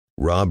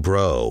Rob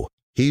Breaux.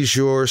 He's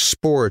your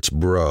sports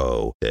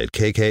bro at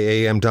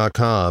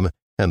KKAM.com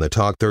and the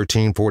Talk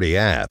 1340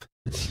 app.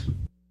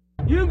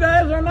 You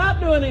guys are not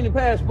doing any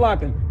pass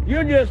blocking.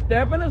 You're just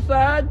stepping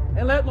aside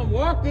and letting them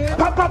walk in.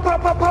 Pop, pop,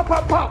 pop, pop, pop,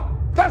 pop, pop.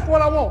 That's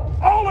what I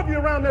want. All of you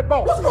around that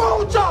ball. What's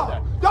wrong with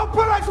y'all? Y'all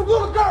play like some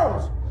little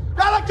girls.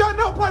 Y'all like y'all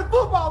never played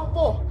football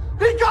before.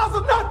 These guys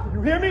are nothing.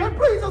 You hear me? They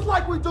please us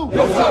like we do.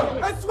 Yes,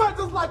 sir. They sweat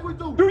us like we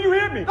do. Do you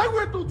hear me? They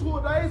went through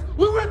 2 days.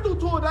 We went through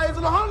 2 days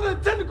in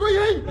 110-degree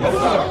heat. Yes, sir.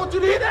 I want you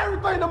to hit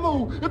everything to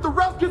move. If the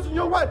ref gets in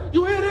your way,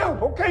 you hit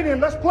him. Okay, then,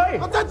 let's play.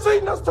 But they're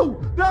cheating us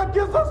too. They're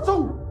against us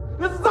too.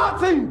 This is our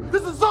team.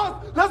 This is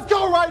us. Let's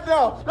go right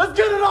now. Let's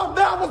get it up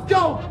now. Let's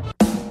go.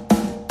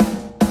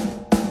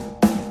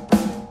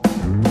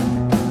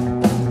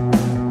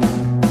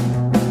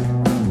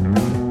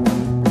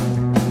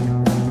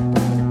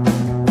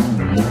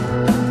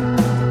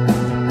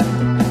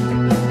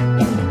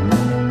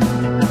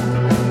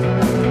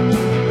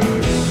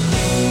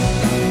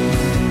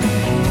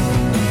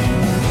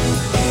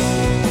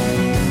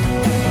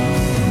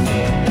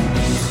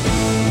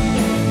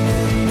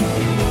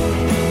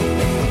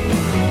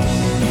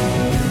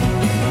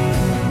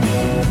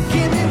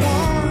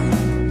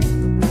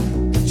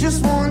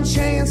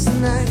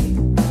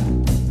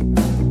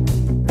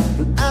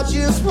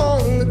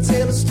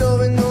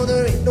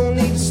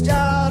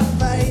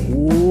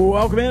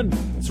 Welcome in.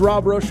 It's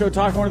Rob Breaux Show,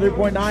 Talk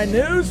 103.9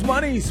 News,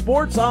 Money,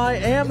 Sports. I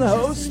am the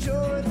host.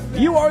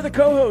 You are the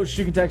co-host.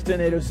 You can text in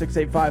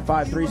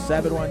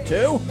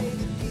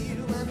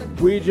 806-855-3712.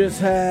 We just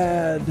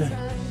had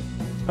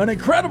an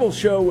incredible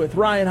show with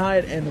Ryan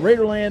Hyatt and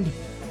Raiderland.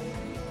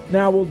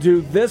 Now we'll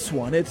do this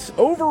one. It's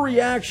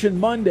Overreaction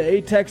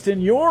Monday. Text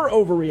in your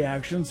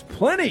overreactions.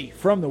 Plenty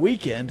from the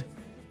weekend.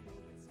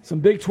 Some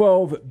Big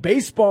 12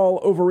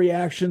 baseball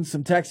overreactions,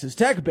 some Texas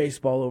Tech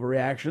baseball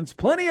overreactions,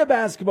 plenty of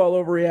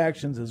basketball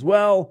overreactions as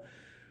well.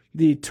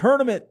 The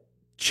tournament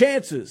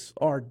chances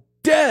are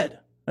dead.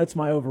 That's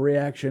my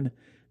overreaction.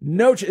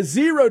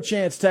 Zero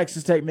chance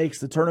Texas Tech makes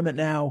the tournament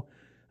now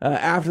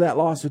after that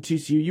loss with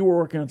TCU. You were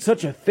working on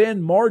such a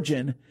thin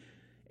margin,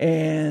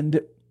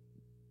 and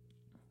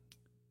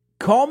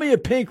call me a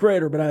pink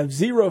Raider, but I have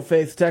zero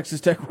faith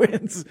Texas Tech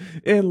wins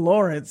in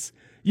Lawrence.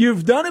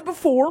 You've done it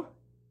before.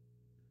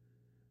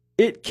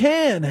 It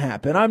can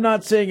happen. I'm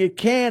not saying it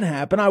can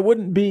happen. I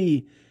wouldn't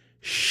be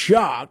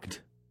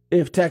shocked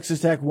if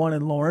Texas Tech won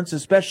in Lawrence,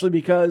 especially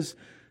because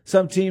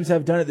some teams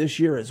have done it this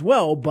year as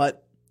well,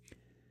 but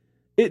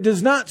it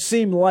does not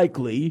seem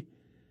likely,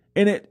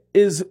 and it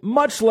is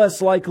much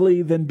less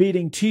likely than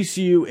beating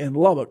TCU in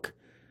Lubbock.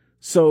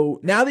 So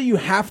now that you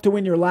have to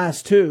win your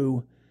last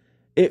two,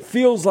 it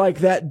feels like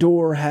that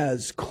door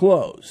has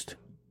closed.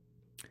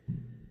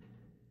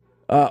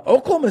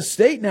 Oklahoma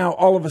State now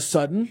all of a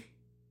sudden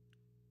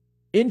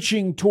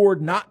inching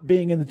toward not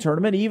being in the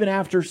tournament, even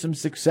after some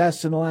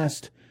success in the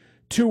last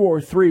 2 or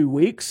 3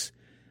 weeks.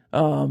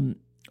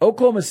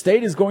 Oklahoma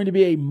State is going to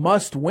be a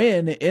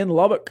must-win in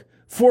Lubbock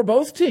for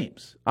both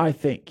teams, I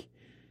think.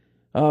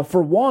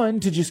 For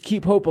one, to just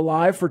keep hope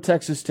alive for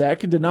Texas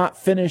Tech and to not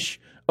finish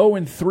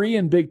 0-3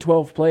 in Big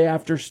 12 play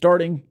after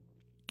starting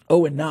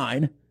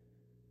 0-9.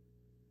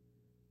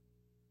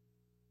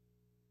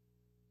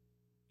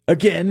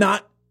 Again,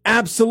 not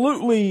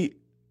absolutely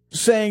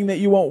saying that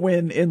you won't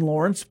win in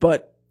Lawrence,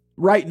 but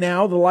right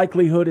now the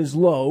likelihood is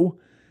low.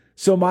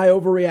 So my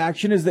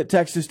overreaction is that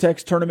Texas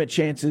Tech's tournament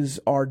chances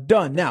are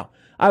done. Now,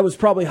 I was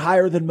probably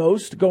higher than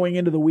most going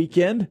into the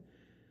weekend,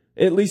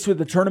 at least with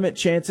the tournament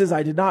chances.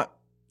 I did not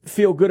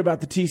feel good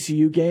about the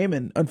TCU game,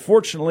 and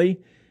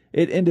unfortunately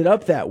it ended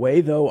up that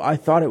way, though I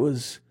thought it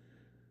was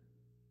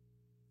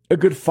a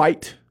good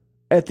fight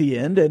at the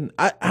end. And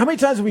how many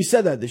times have we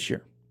said that this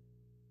year?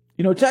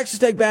 You know, Texas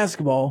Tech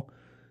basketball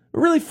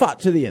really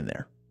fought to the end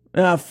there.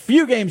 A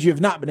few games you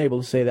have not been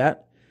able to say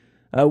that.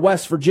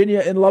 West Virginia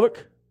in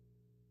Lubbock.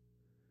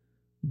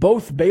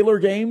 Both Baylor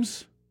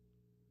games.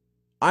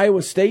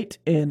 Iowa State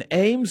in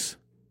Ames.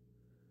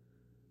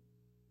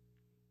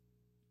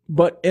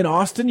 But in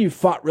Austin, you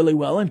fought really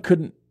well and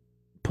couldn't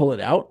pull it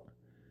out.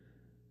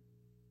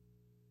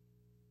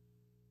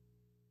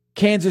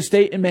 Kansas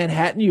State in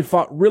Manhattan, you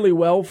fought really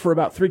well for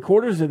about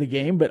 3/4 of the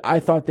game, but I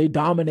thought they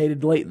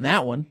dominated late in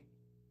that one.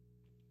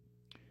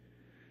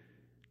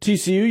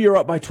 TCU, you're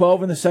up by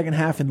 12 in the second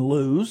half and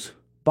lose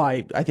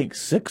by, I think,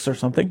 6 or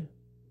something.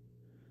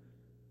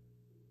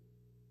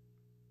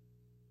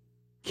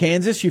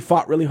 Kansas, you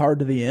fought really hard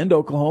to the end.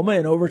 Oklahoma,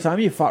 in overtime,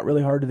 you fought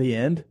really hard to the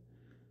end.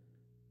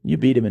 You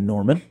beat him in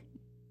Norman.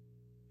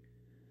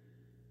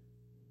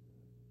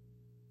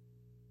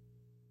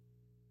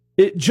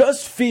 It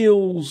just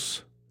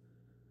feels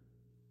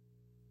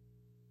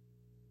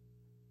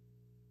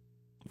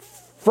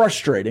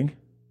frustrating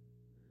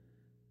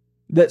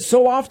that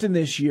so often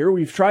this year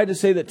we've tried to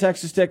say that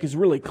Texas Tech is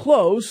really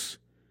close,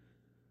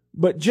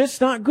 but just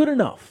not good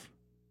enough.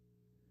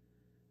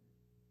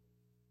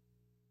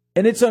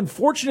 And it's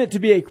unfortunate to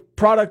be a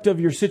product of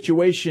your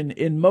situation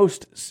in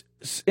most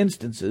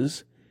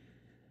instances.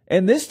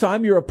 And this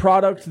time you're a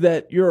product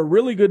that you're a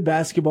really good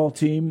basketball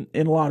team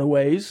in a lot of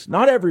ways.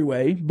 Not every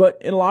way,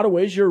 but in a lot of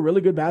ways you're a really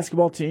good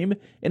basketball team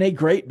in a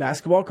great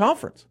basketball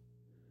conference.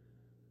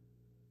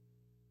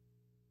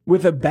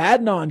 With a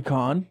bad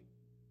non-con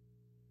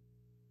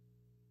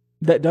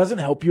that doesn't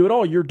help you at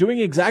all. You're doing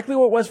exactly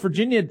what West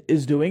Virginia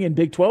is doing in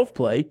Big 12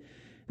 play.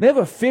 They have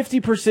a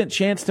 50%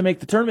 chance to make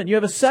the tournament. You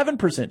have a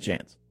 7%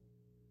 chance.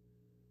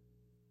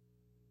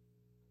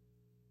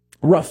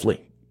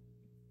 Roughly.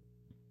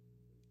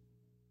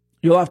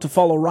 You'll have to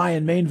follow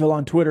Ryan Mainville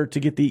on Twitter to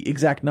get the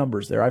exact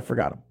numbers there. I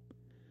forgot them.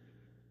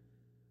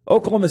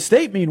 Oklahoma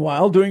State,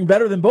 meanwhile, doing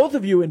better than both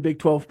of you in Big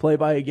 12 play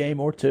by a game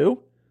or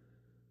two.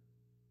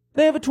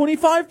 They have a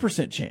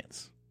 25%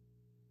 chance.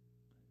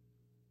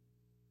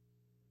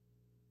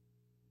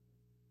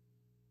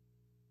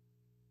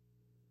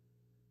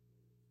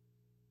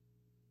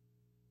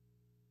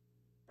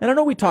 And I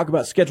know we talk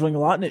about scheduling a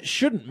lot, and it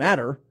shouldn't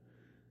matter.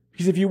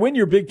 Because if you win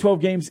your Big 12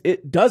 games,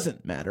 it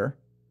doesn't matter.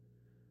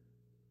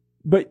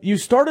 But you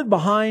started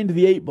behind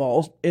the 8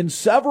 ball in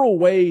several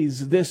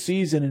ways this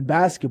season in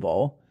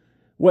basketball,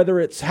 whether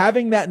it's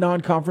having that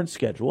non-conference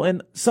schedule,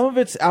 and some of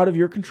it's out of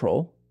your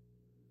control,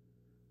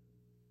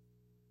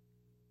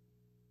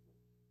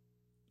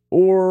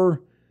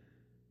 or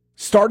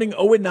starting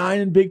 0-9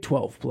 in Big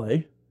 12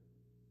 play,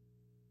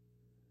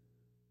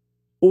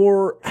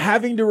 or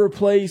having to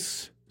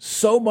replace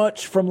so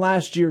much from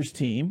last year's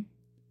team,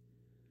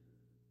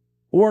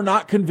 or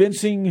not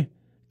convincing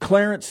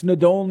Clarence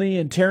Nadolny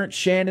and Terrence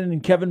Shannon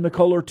and Kevin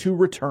McCullough to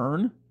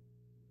return,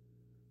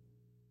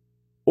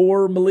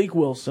 or Malik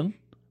Wilson,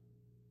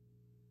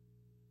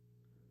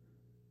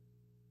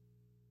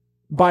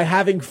 by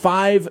having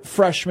 5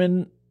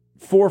 freshmen,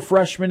 4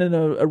 freshmen and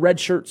a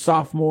redshirt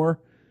sophomore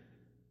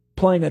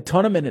playing a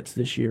ton of minutes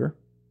this year.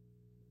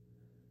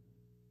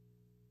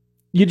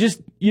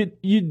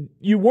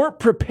 You weren't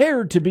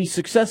prepared to be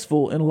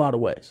successful in a lot of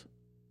ways.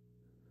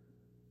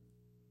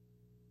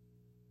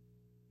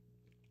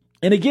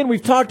 And again,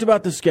 we've talked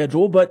about the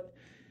schedule, but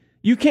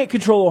you can't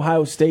control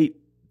Ohio State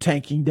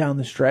tanking down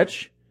the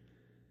stretch.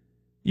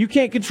 You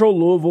can't control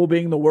Louisville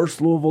being the worst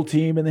Louisville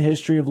team in the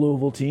history of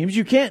Louisville teams.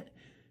 You can't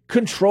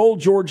control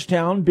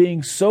Georgetown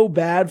being so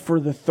bad for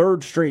the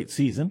 3rd straight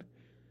season.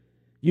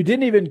 You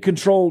didn't even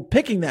control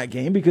picking that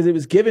game because it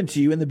was given to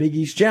you in the Big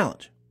East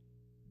Challenge.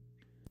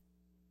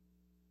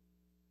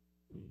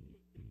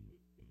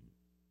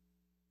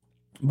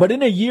 But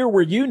in a year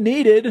where you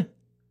needed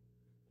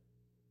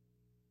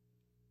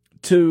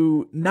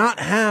to not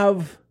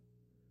have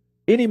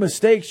any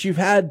mistakes, you've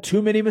had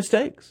too many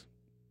mistakes.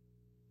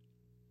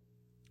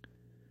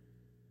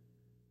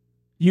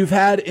 You've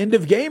had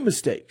end-of-game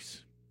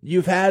mistakes.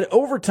 You've had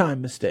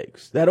overtime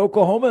mistakes. That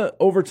Oklahoma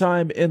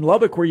overtime in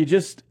Lubbock where you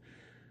just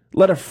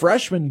let a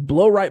freshman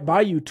blow right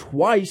by you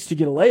twice to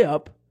get a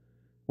layup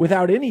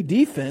without any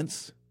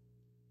defense.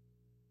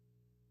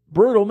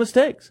 Brutal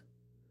mistakes.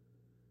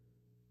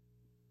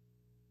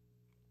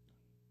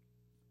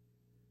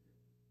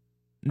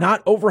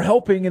 Not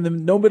overhelping in the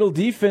no-middle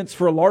defense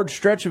for a large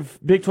stretch of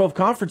Big 12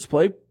 conference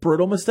play.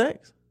 Brutal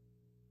mistakes.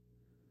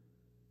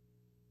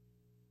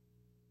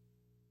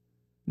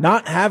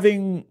 Not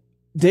having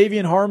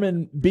Davian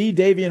Harmon be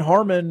Davian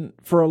Harmon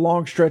for a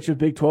long stretch of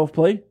Big 12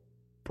 play.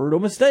 Brutal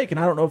mistake.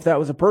 And I don't know if that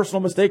was a personal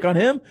mistake on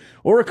him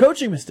or a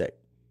coaching mistake.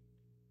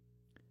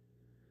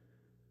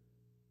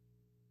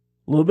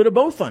 A little bit of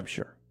both, I'm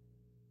sure.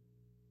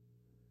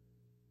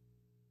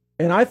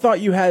 And I thought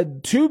you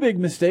had 2 big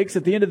mistakes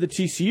at the end of the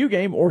TCU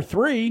game, or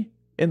 3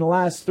 in the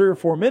last 3 or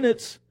 4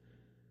 minutes,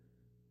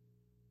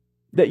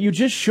 that you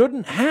just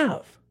shouldn't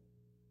have.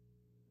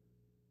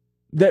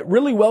 That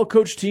really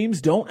well-coached teams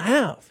don't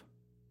have.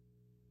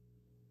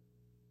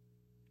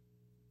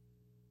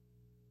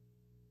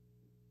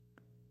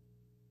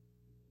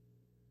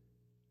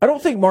 I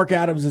don't think Mark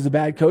Adams is a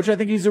bad coach. I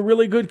think he's a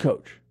really good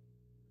coach.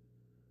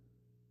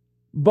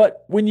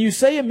 But when you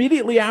say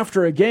immediately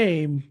after a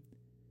game,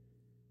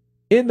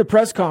 in the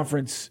press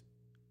conference,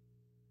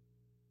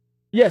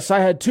 yes,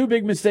 I had 2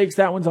 big mistakes.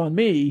 That one's on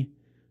me.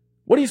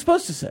 What are you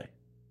supposed to say?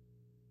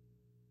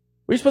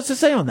 What are you supposed to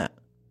say on that?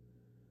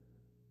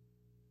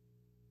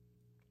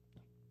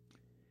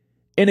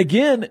 And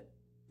again,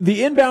 the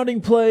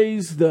inbounding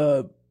plays,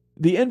 the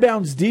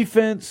inbounds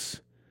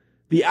defense,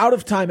 the out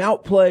of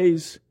timeout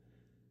plays,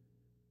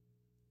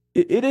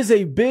 it is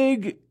a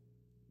big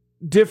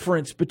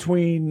difference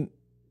between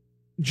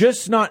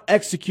just not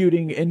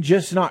executing and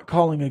just not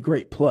calling a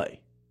great play.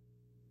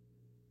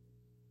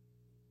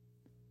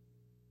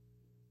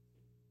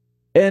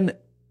 And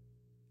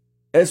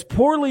as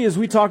poorly as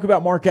we talk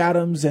about Mark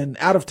Adams and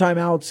out of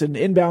timeouts and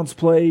inbounds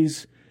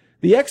plays,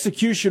 the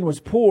execution was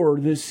poor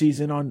this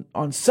season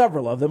on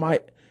several of them.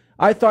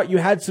 I thought you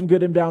had some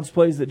good inbounds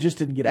plays that just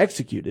didn't get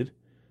executed.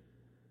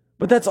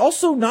 But that's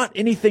also not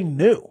anything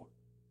new.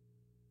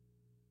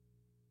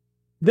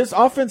 This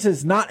offense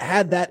has not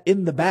had that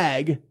in the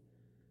bag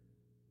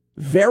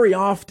very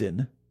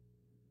often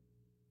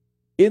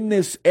in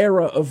this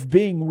era of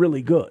being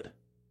really good.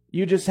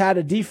 You just had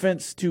a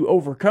defense to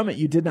overcome it.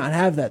 You did not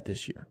have that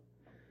this year.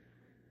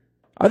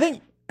 I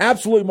think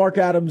absolutely Mark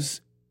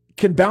Adams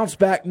can bounce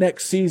back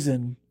next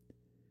season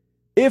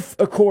if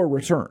a core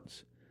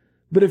returns.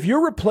 But if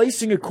you're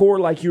replacing a core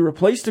like you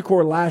replaced a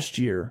core last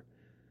year,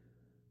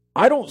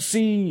 I don't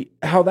see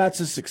how that's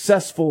a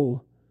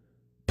successful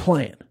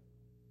plan.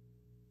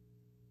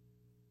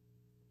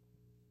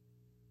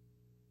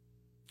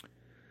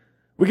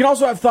 We can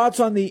also have thoughts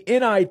on the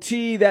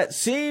NIT. That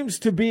seems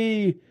to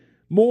be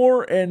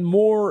more and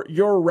more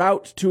your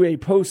route to a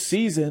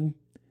postseason,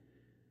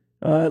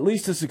 at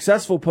least a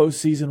successful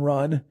postseason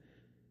run.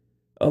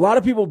 A lot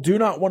of people do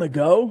not want to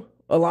go.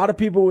 A lot of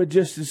people would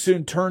just as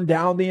soon turn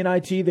down the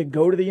NIT than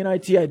go to the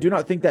NIT. I do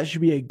not think that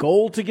should be a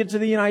goal to get to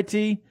the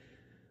NIT.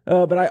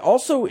 But I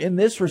also, in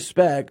this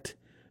respect,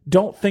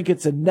 don't think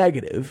it's a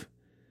negative.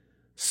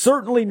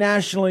 Certainly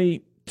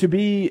nationally, to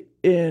be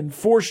in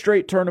 4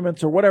 straight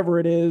tournaments or whatever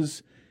it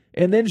is,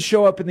 and then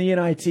show up in the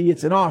NIT,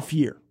 it's an off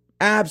year.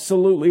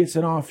 Absolutely, it's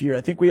an off year. I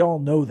think we all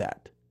know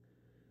that.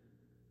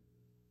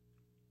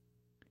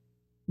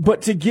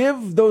 But to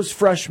give those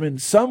freshmen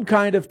some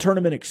kind of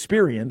tournament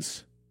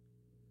experience,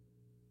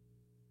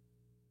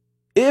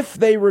 if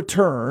they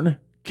return,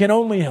 can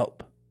only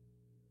help.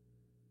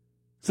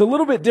 It's a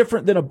little bit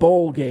different than a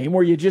bowl game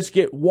where you just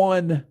get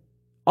one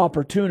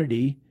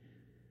opportunity.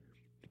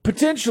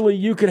 Potentially,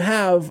 you could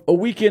have a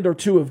weekend or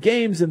 2 of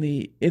games in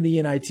the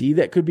NIT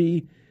that could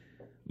be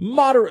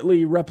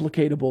moderately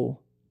replicatable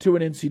to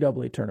an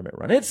NCAA tournament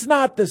run. It's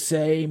not the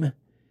same.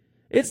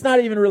 It's not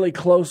even really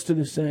close to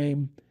the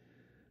same.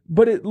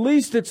 But at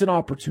least it's an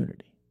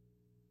opportunity.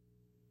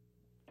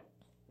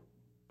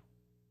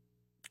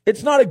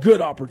 It's not a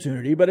good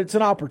opportunity, but it's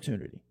an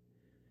opportunity.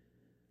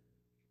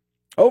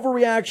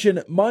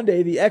 Overreaction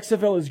Monday, the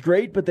XFL is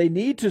great, but they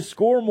need to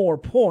score more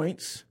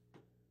points.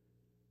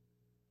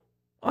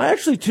 I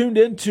actually tuned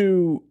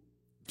into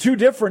 2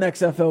 different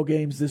XFL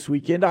games this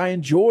weekend. I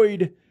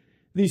enjoyed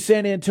the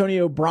San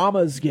Antonio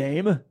Brahmas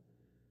game.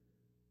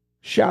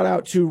 Shout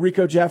out to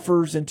Rico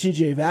Jeffers and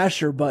TJ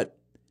Vasher, but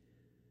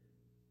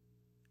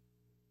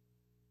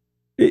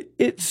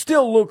it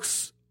still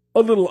looks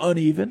a little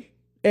uneven.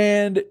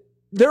 And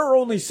there are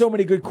only so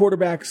many good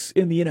quarterbacks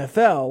in the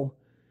NFL.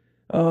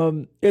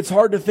 It's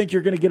hard to think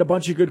you're going to get a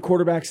bunch of good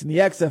quarterbacks in the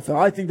XFL.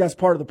 I think that's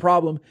part of the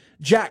problem.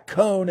 Jack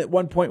Cohn at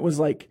one point was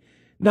like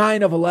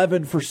 9 of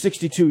 11 for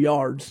 62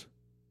 yards.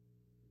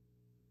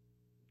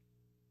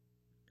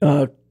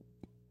 I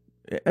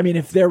mean,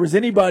 if there was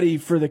anybody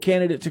for the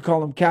candidate to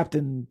call him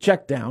Captain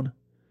Checkdown,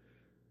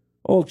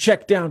 old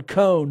Checkdown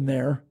Cohn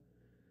there,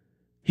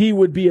 he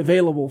would be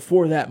available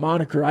for that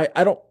moniker.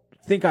 I don't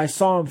think I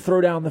saw him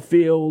throw down the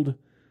field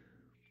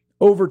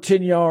over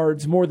 10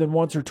 yards more than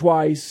once or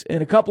twice,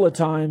 and a couple of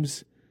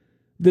times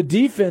the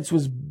defense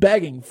was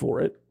begging for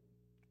it.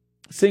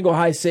 Single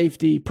high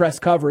safety, press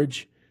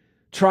coverage,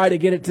 try to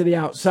get it to the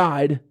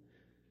outside.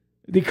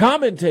 The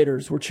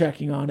commentators were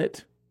checking on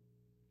it.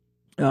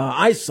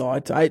 I saw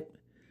it.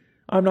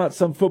 I'm not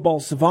some football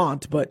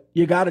savant, but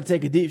you got to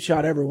take a deep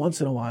shot every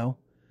once in a while.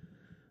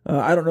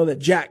 I don't know that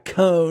Jack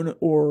Cohn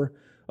or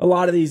a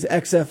lot of these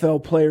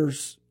XFL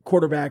players,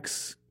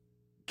 quarterbacks,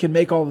 can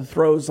make all the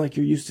throws like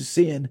you're used to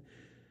seeing.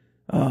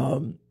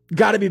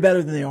 Got to be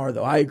better than they are,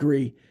 though. I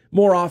agree.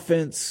 More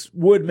offense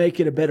would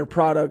make it a better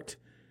product,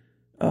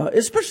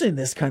 especially in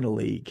this kind of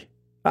league.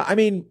 I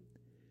mean,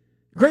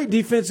 great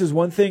defense is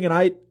one thing,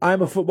 and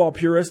I'm a football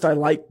purist. I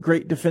like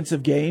great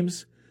defensive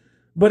games.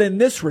 But in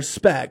this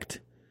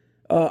respect,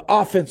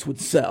 offense would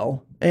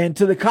sell. And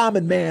to the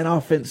common man,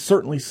 offense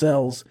certainly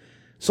sells.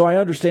 So I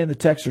understand the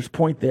texter's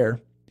point there.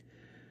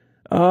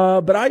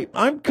 But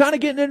I'm kind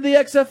of getting into the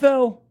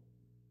XFL.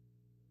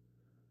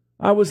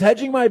 I was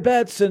hedging my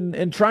bets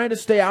and trying to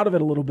stay out of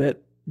it a little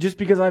bit just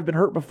because I've been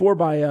hurt before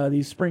by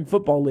these spring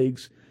football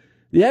leagues.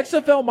 The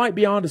XFL might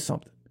be onto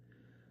something.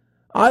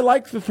 I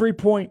like the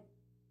 3-point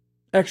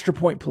extra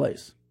point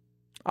plays.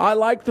 I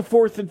like the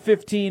 4th and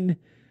 15,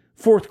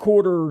 fourth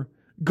quarter,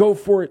 go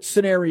for it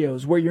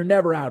scenarios where you're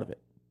never out of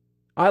it.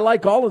 I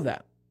like all of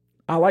that.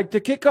 I like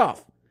the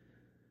kickoff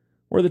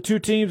where the 2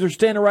 teams are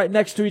standing right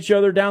next to each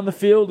other down the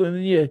field and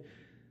then you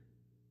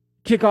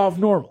kick off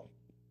normal.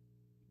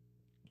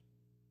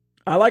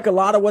 I like a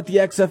lot of what the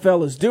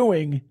XFL is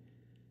doing.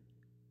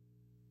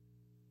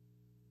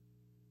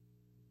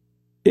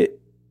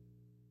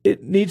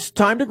 It needs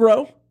time to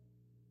grow.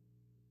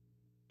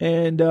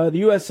 And the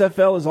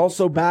USFL is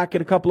also back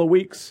in a couple of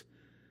weeks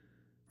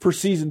for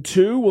season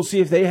 2. We'll see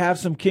if they have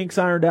some kinks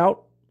ironed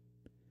out.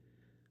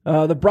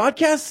 The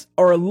broadcasts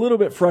are a little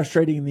bit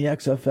frustrating in the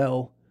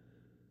XFL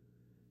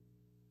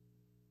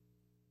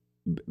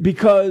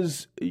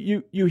because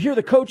you hear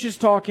the coaches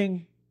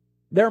talking,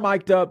 they're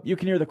mic'd up, you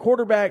can hear the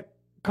quarterback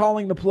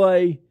calling the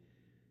play,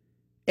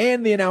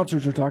 and the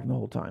announcers are talking the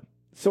whole time.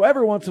 So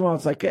every once in a while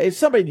it's like, hey,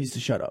 somebody needs to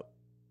shut up.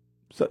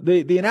 So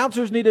the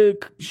announcers need to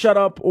shut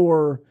up,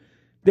 or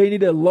they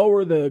need to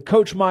lower the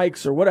coach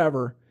mics or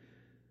whatever.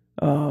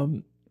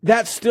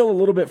 That's still a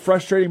little bit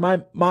frustrating.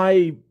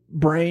 My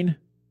brain,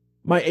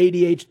 my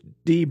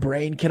ADHD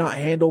brain cannot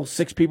handle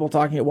 6 people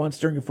talking at once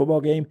during a football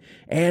game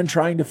and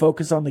trying to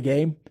focus on the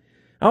game.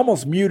 I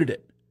almost muted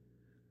it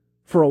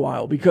for a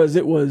while because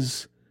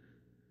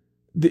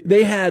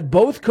they had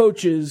both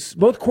coaches,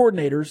 both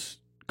coordinators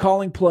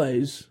calling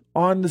plays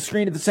on the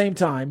screen at the same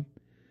time.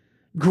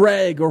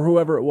 Greg or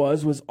whoever it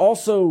was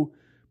also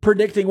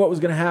predicting what was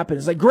going to happen.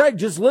 It's like, Greg,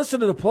 just listen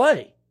to the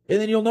play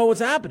and then you'll know what's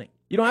happening.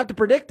 You don't have to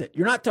predict it.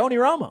 You're not Tony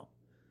Romo.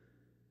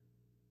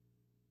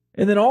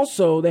 And then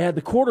also they had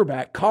the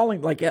quarterback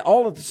calling like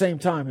all at the same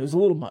time. It was a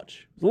little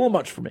much. It was a little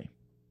much for me.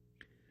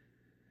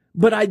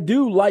 But I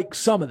do like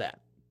some of that.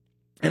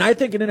 And I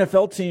think an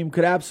NFL team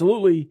could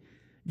absolutely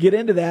get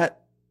into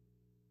that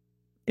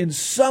in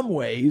some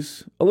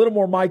ways, a little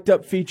more mic'd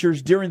up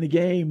features during the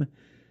game.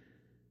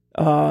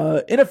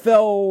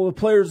 NFL, the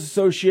Players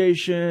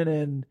Association,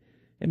 and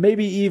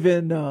maybe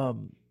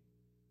even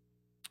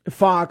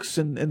Fox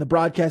and the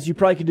broadcast, you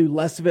probably can do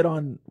less of it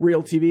on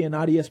real TV and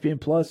not ESPN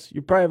Plus.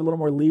 You probably have a little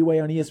more leeway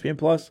on ESPN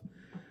Plus,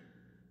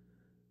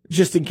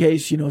 just in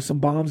case, some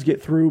bombs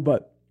get through.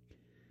 But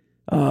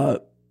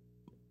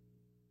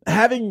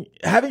having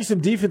some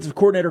defensive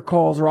coordinator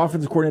calls or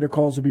offensive coordinator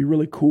calls would be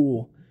really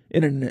cool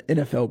in an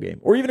NFL game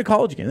or even a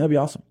college game. That'd be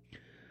awesome.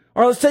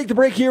 All right, let's take the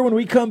break here. When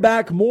we come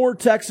back, more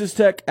Texas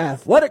Tech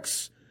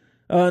athletics,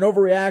 an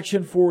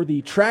overreaction for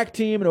the track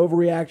team, an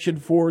overreaction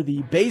for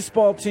the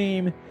baseball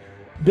team,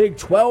 Big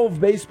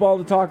 12 baseball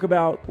to talk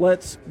about.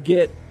 Let's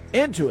get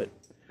into it.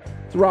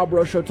 It's the Rob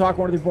Breaux Show, Talk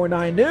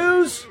 103.9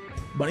 News,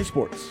 Money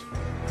Sports.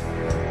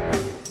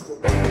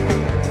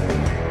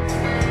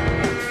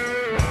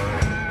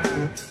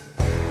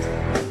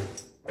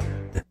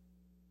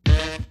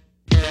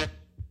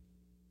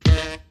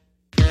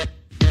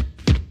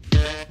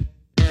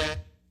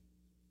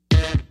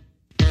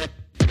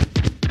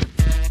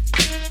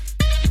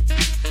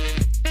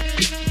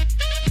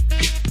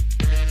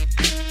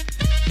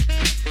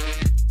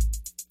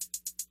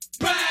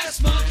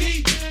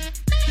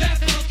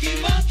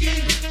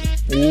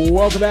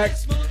 Welcome back.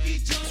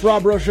 It's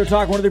Rob Breaux Show,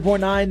 Talk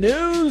 103.9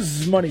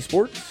 News, Money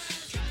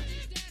Sports.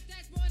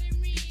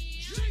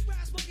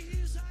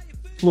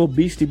 Little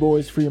Beastie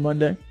Boys for your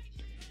Monday.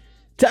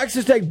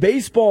 Texas Tech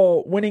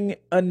baseball winning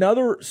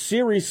another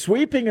series,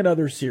 sweeping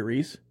another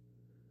series.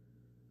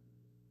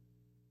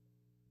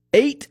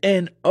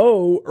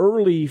 8-0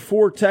 early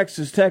for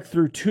Texas Tech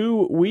through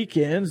 2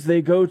 weekends.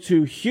 They go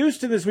to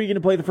Houston this weekend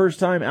to play the first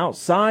time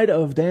outside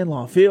of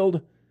Danlaw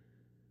Field.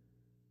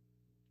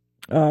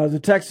 The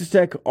Texas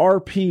Tech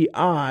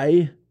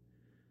RPI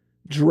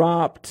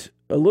dropped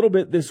a little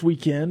bit this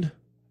weekend,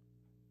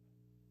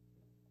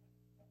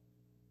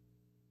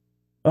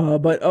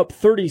 but up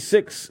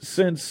 36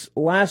 since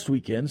last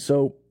weekend.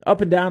 So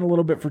up and down a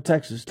little bit for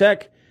Texas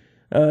Tech.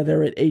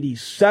 They're at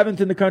 87th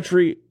in the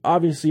country.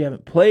 Obviously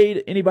haven't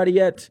played anybody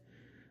yet.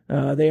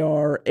 They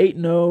are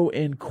 8-0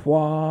 in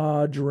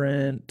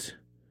quadrant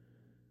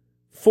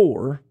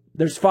 4.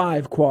 There's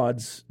 5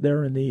 quads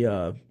there in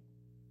the...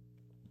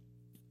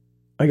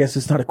 I guess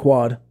it's not a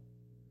quad.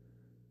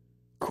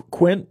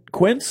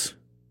 Quintance?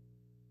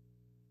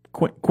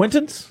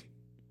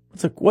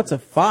 What's a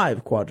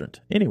 5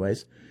 quadrant?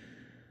 Anyways,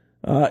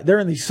 they're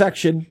in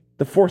the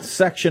 4th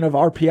section of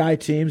RPI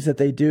teams that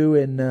they do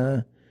in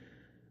the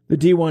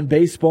D1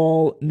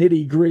 baseball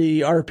nitty-gritty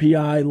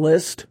RPI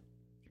list.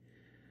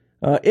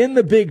 In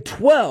the Big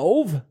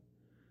 12,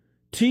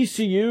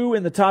 TCU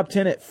in the top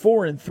 10 at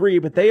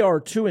 4-3, but they are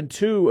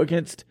 2-2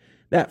 against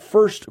that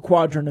first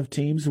quadrant of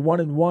teams,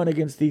 1-1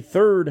 against the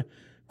third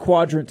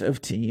quadrant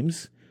of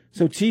teams.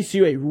 So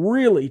TCU, a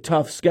really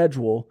tough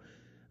schedule.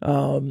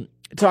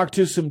 Talked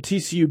to some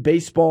TCU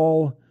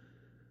baseball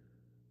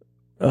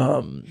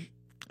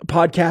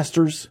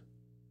podcasters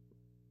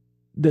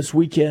this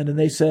weekend, and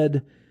they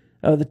said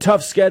the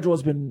tough schedule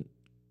has been,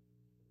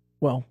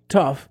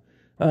 tough.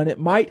 And it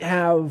might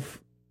have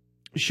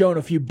shown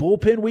a few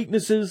bullpen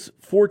weaknesses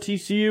for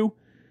TCU.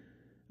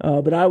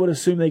 But I would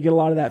assume they get a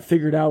lot of that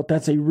figured out.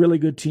 That's a really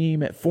good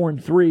team at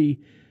 4-3.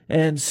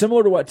 And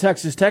similar to what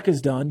Texas Tech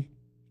has done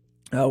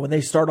when they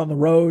start on the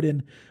road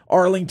in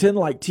Arlington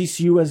like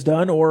TCU has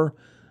done, or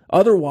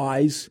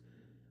otherwise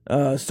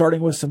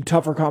starting with some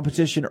tougher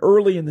competition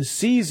early in the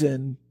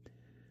season,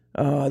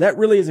 that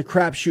really is a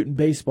crapshoot in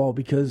baseball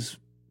because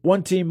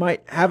one team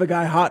might have a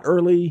guy hot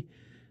early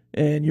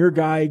and your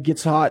guy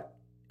gets hot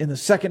in the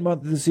second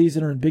month of the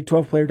season, or in Big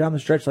 12 player down the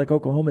stretch like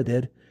Oklahoma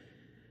did.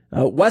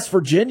 West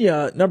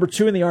Virginia, number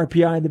 2 in the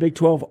RPI in the Big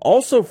 12,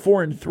 also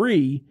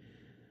 4-3.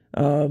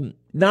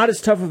 Not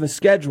as tough of a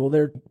schedule.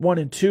 They're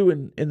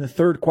 1-2 in the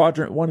third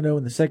quadrant, 1-0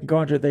 in the second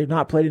quadrant. They've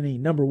not played any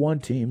number 1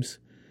 teams.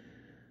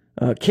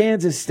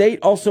 Kansas State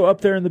also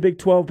up there in the Big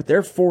 12, but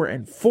they're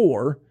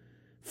 4-4.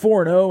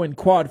 4-0 in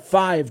quad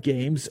 5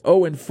 games,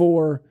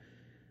 0-4,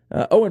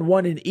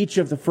 0-1 in each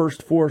of the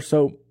first 4.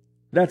 So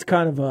that's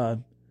kind of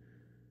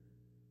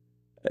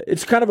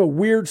a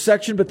weird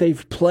section, but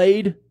they've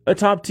played a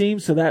top team,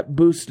 so that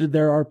boosted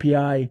their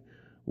RPI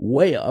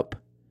way up.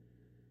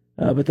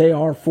 But they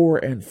are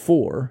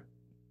 4-4.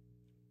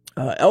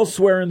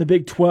 Elsewhere in the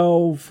Big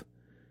 12,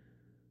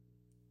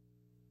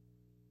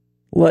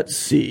 let's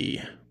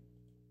see.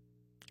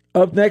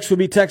 Up next would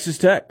be Texas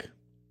Tech.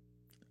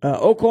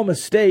 Oklahoma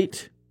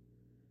State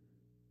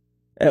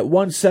at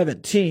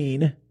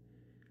 117.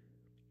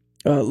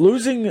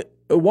 Losing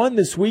one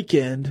this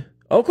weekend.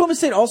 Oklahoma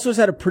State also has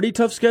had a pretty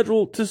tough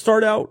schedule to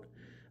start out.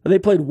 They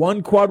played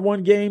one quad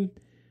one game,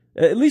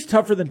 at least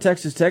tougher than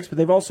Texas Tech, but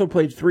they've also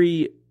played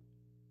 3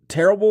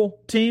 terrible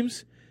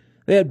teams.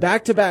 They had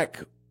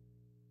back-to-back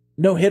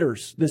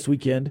no-hitters this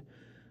weekend,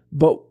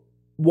 but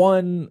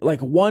one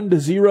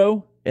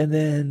 1-0 and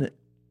then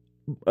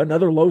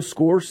another low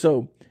score.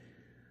 So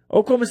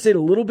Oklahoma State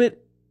a little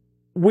bit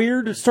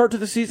weird start to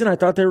the season. I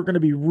thought they were going to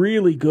be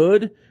really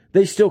good.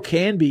 They still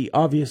can be,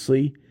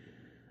 obviously.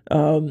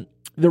 The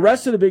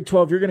rest of the Big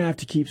 12, you're going to have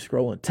to keep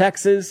scrolling.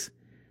 Texas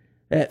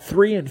at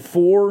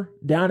 3-4,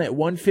 down at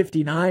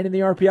 159 in the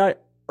RPI.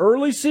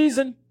 Early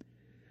season,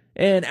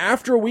 and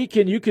after a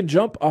weekend, you can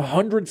jump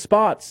 100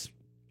 spots.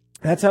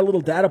 That's how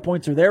little data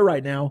points are there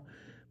right now.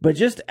 But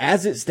just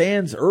as it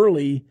stands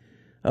early,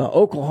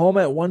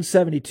 Oklahoma at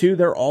 172,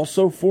 they're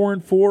also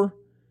 4-4.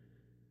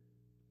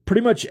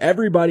 Pretty much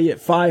everybody at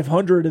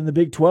 500 in the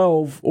Big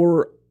 12,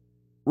 or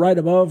right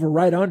above or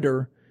right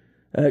under,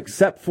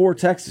 except for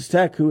Texas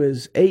Tech, who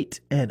is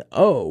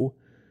 8-0.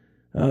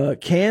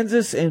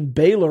 Kansas and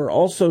Baylor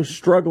also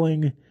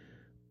struggling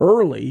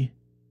early.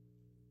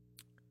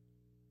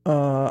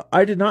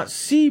 I did not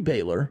see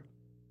Baylor.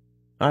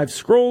 I've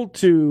scrolled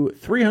to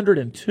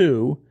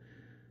 302.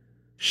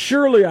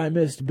 Surely I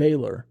missed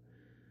Baylor.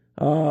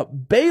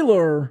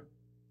 Baylor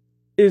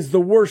is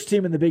the worst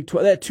team in the Big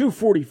 12. They're at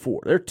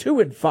 244. They're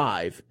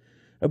 2-5.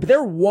 But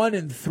they're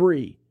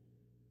 1-3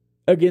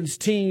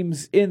 against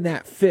teams in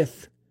that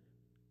 5th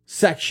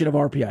section of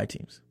RPI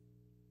teams.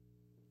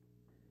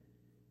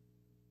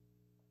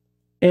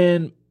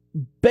 And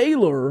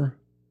Baylor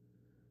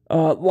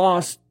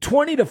lost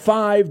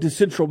 20-5 to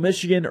Central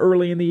Michigan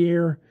early in the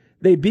year.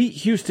 They beat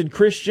Houston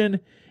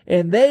Christian,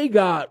 and they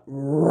got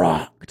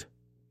rocked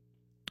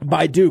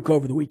by Duke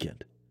over the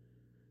weekend.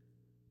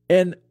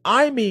 And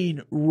I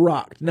mean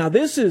rocked. Now,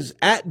 this is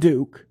at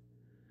Duke,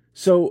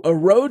 so a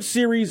road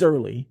series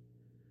early.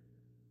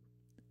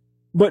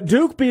 But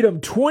Duke beat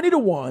them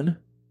 20-1,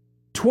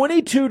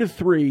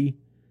 22-3,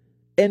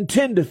 and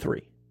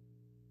 10-3.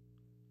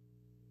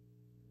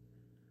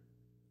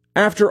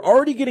 After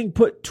already getting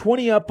put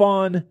 20 up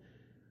on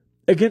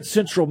against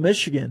Central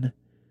Michigan,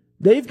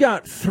 they've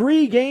got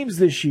 3 games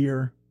this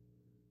year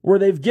where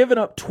they've given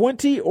up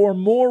 20 or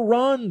more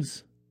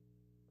runs.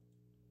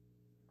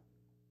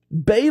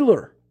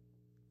 Baylor,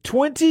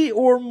 20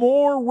 or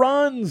more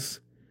runs.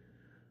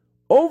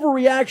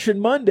 Overreaction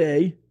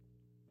Monday.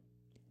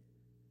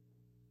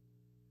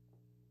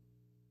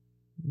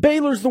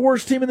 Baylor's the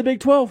worst team in the Big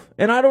 12,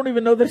 and I don't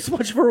even know that it's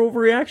much of an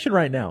overreaction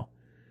right now.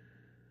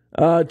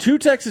 2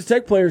 Texas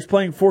Tech players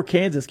playing for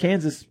Kansas.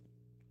 Kansas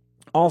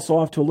also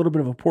off to a little bit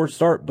of a poor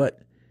start,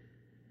 but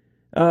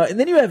and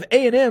then you have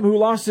A&M, who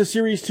lost this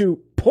series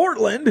to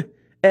Portland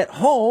at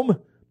home.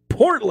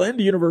 Portland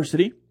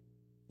University.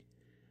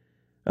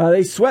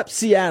 They swept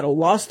Seattle,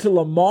 lost to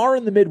Lamar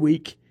in the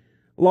midweek,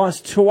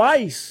 lost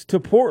twice to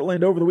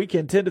Portland over the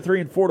weekend,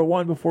 10-3 and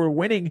 4-1 before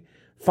winning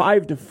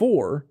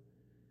 5-4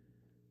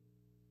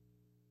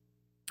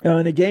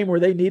 in a game where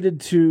they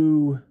needed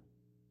to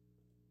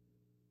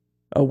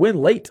win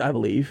late, I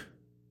believe.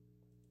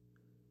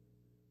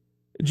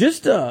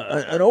 Just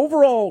an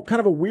overall kind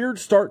of a weird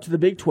start to the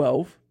Big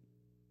 12.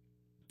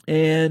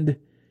 And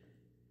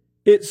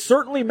it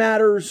certainly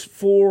matters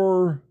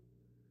for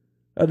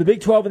the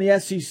Big 12 and the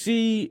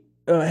SEC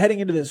heading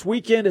into this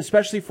weekend,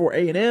 especially for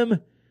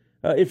A&M.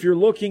 If you're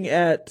looking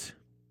at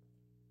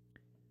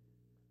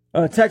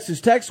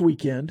Texas Tech's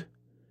weekend,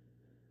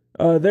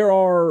 there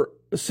are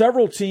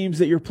several teams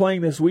that you're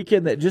playing this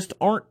weekend that just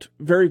aren't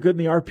very good in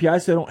the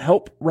RPI, so they don't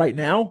help right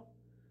now.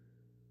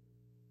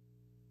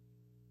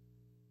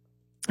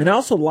 And I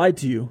also lied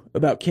to you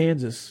about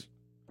Kansas.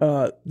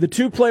 The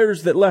 2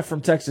 players that left from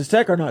Texas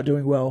Tech are not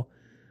doing well,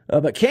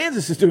 but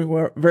Kansas is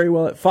doing very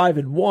well at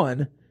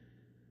 5-1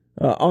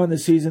 on the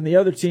season. The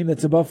other team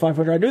that's above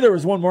 500, I knew there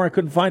was one more, I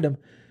couldn't find them.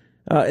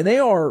 And they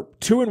are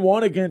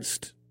 2-1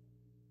 against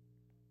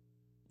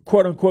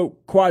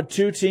quote-unquote quad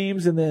 2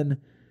 teams, and then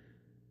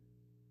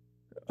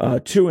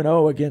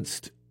 2-0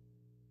 against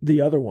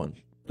the other one,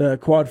 the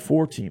quad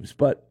 4 teams.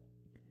 But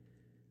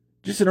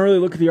just an early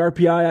look at the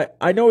RPI.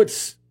 I know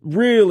it's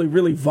really,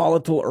 really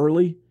volatile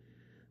early.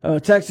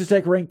 Texas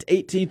Tech ranked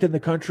 18th in the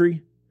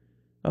country.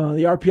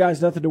 The RPI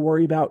is nothing to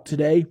worry about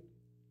today.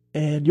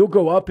 And you'll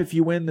go up if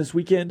you win this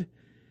weekend.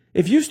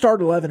 If you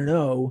start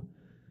 11-0,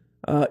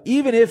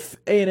 even if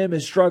A&M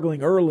is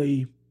struggling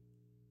early,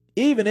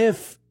 even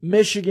if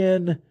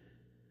Michigan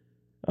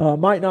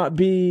might not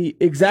be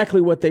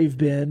exactly what they've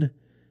been,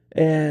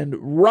 and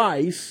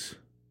Rice,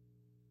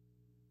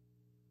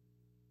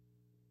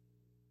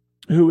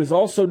 who is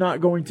also not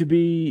going to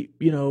be,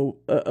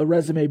 a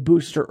resume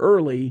booster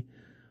early,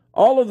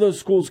 all of those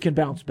schools can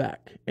bounce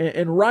back.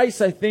 And Rice,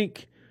 I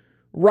think,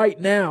 right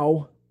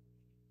now,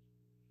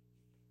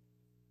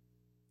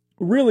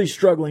 really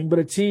struggling, but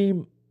a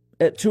team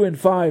at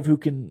 2-5 who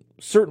can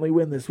certainly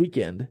win this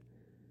weekend.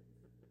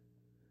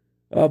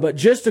 But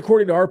just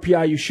according to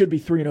RPI, you should be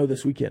 3-0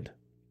 this weekend.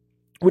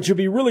 which would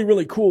be really,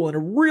 really cool and a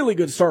really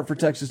good start for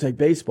Texas Tech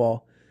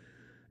baseball,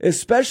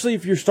 especially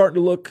if you're starting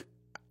to look,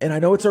 and I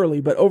know it's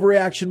early, but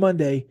Overreaction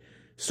Monday,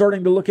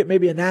 starting to look at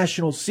maybe a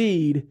national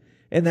seed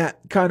and that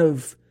kind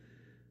of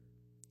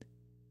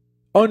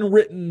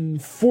unwritten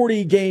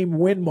 40-game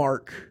win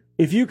mark.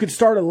 If you could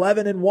start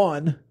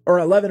 11-1 or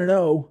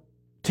 11-0,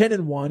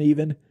 10-1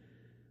 even,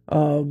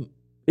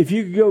 if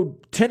you could go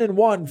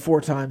 10-1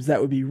 4 times,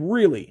 that would be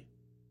really,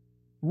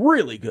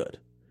 really good.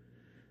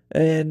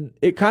 And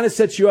it kind of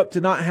sets you up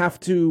to not have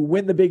to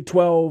win the Big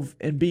 12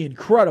 and be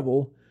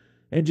incredible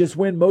and just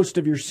win most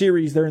of your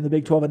series there in the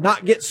Big 12 and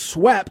not get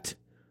swept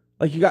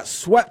like you got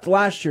swept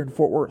last year in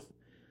Fort Worth.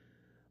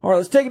 All right,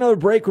 let's take another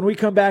break. When we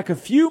come back, a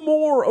few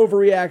more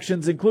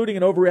overreactions, including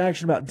an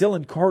overreaction about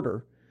Dylan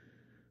Carter,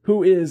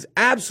 who is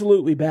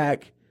absolutely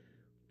back.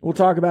 We'll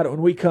talk about it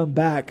when we come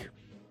back.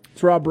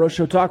 It's Rob Breaux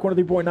Show, Talk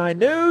 103.9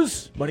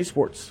 News, Money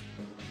Sports.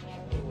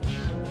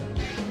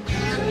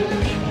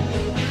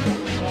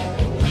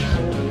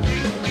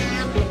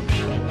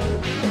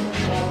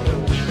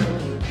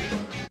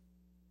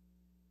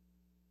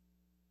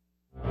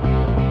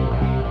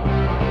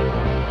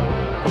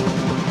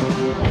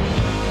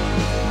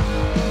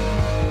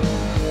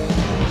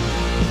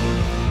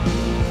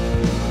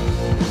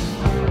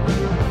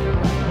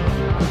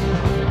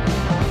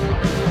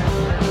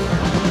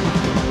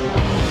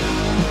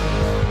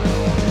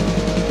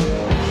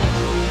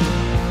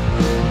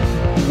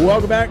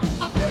 Welcome back.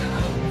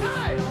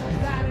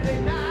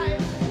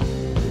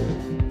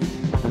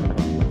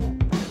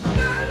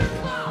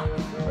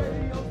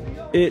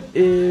 It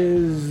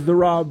is the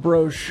Rob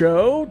Breaux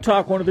Show,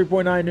 Talk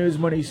 103.9 News,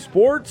 Money,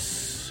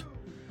 Sports.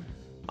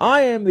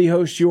 I am the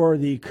host. You are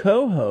the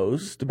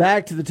co-host.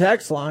 Back to the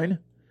text line.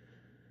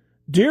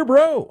 Dear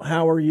Bro,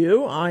 how are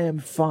you? I am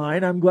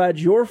fine. I'm glad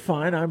you're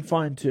fine. I'm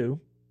fine too.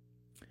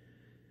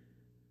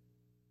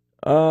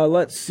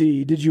 Let's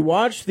see. Did you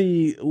watch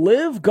the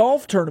Live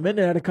Golf Tournament?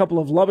 It had a couple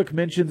of Lubbock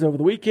mentions over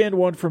the weekend,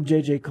 one from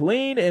J.J.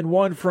 Colleen and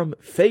one from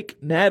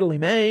fake Natalie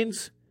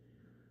Maines.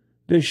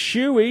 The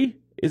Shoey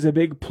is a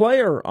big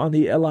player on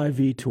the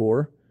LIV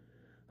tour.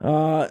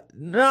 No,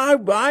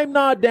 I'm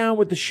not down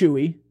with the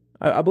Shoey.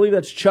 I believe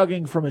that's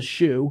chugging from a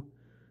shoe.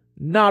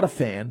 Not a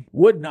fan.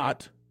 Would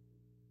not.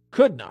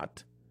 Could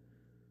not.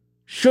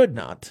 Should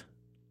not.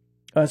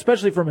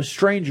 Especially from a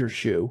stranger's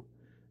shoe.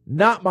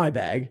 Not my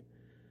bag.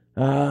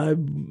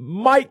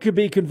 Could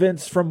be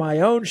convinced from my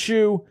own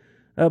shoe,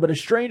 but a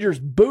stranger's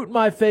boot in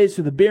my face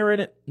with a beer in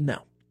it,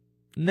 no.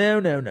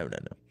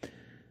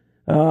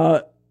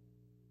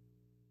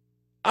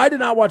 I did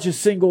not watch a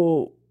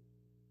single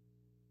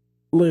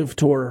Live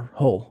Tour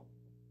hole.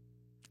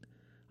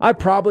 I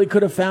probably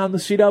could have found the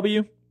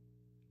CW.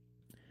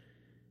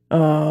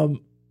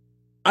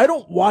 I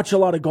don't watch a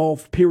lot of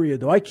golf,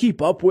 period, though. I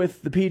keep up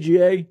with the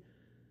PGA.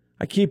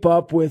 I keep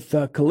up with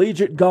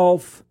collegiate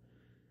golf.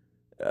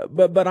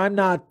 But I'm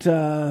not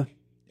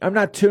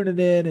tuning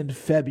in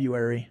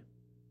February.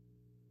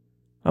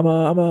 I'm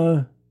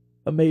a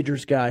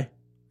majors guy.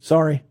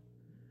 Sorry.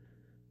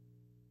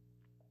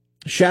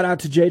 Shout out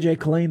to J.J.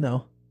 Colleen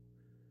though.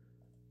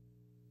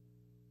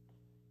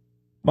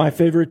 My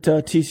favorite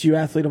TCU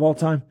athlete of all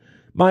time.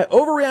 My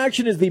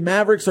overreaction is the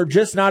Mavericks are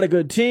just not a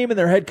good team, and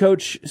their head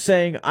coach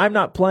saying, "I'm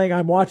not playing,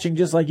 I'm watching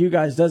just like you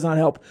guys," does not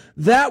help.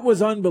 That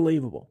was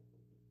unbelievable.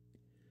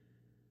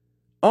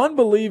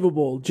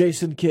 Unbelievable,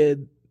 Jason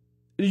Kidd.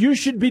 You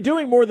should be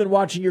doing more than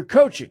watching. You're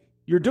coaching.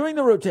 You're doing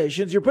the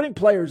rotations. You're putting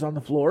players on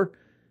the floor.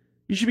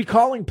 You should be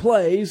calling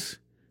plays,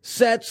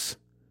 sets,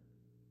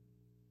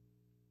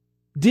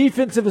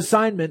 defensive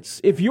assignments.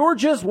 If you're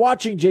just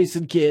watching,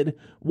 Jason Kidd,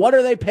 what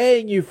are they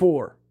paying you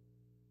for?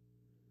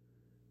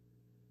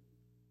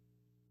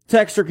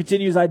 Texter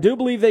continues, I do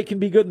believe they can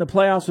be good in the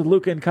playoffs with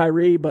Luka and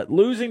Kyrie, but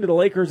losing to the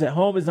Lakers at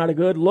home is not a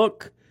good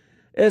look,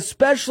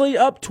 especially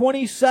up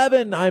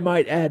 27, I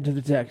might add to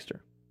the texter.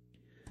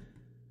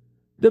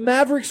 The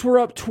Mavericks were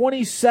up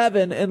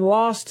 27 and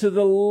lost to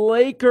the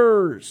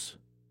Lakers.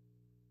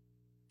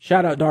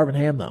 Shout out Darvin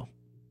Ham, though.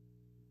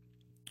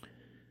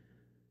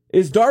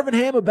 Is Darvin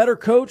Ham a better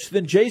coach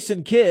than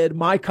Jason Kidd?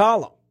 My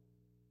column.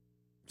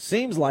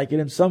 Seems like it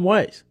in some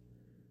ways.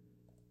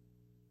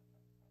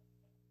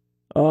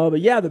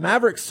 But yeah, the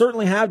Mavericks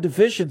certainly have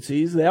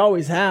deficiencies. They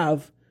always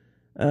have.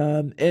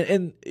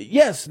 And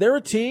yes, they're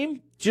a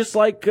team just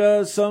like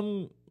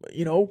some,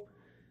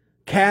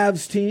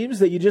 Cavs teams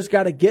that you just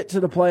got to get to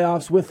the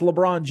playoffs with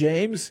LeBron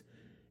James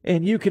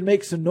and you can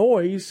make some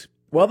noise.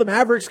 Well, the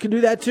Mavericks can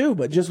do that too,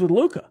 but just with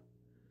Luka.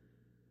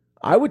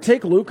 I would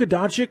take Luka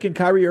Doncic and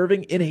Kyrie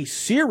Irving in a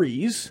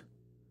series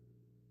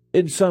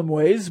in some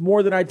ways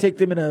more than I'd take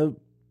them in a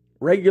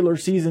regular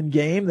season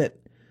game that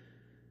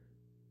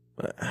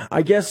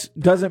I guess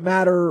doesn't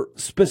matter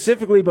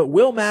specifically, but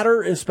will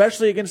matter,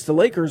 especially against the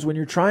Lakers when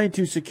you're trying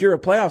to secure a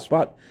playoff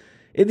spot.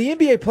 In the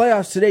NBA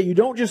playoffs today, you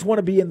don't just want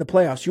to be in the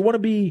playoffs. You want to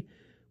be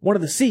one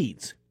of the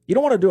seeds. You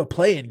don't want to do a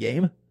play-in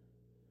game.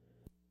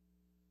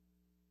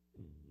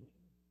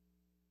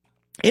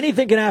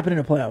 Anything can happen in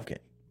a playoff game.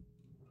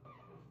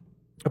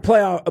 A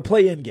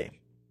play-in game.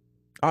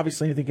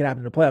 Obviously, anything can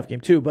happen in a playoff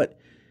game too, but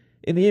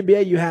In the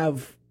NBA,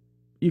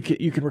 you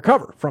can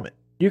recover from it.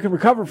 You can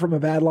recover from a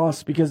bad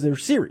loss because they're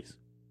series.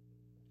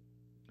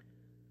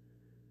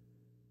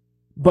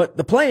 But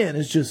the play-in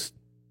is just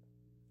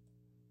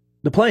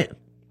the play-in.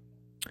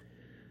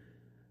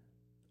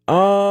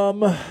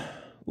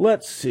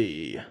 Let's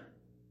see.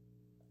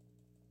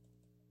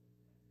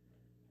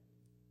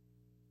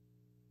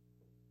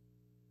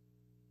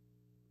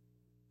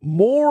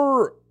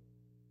 More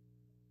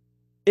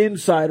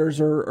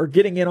insiders are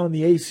getting in on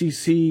the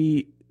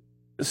ACC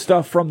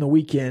stuff from the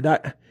weekend.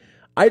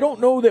 I don't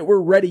know that we're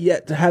ready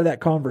yet to have that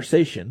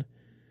conversation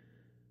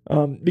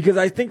because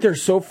I think they're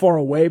so far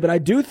away, but I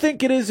do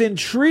think it is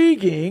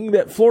intriguing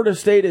that Florida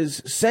State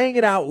is saying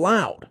it out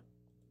loud.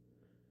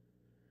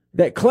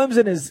 That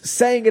Clemson is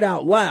saying it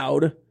out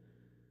loud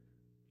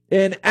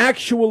and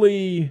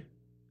actually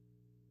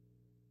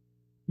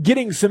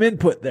getting some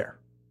input there.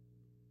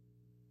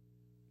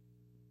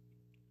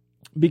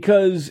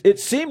 Because it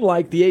seemed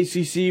like the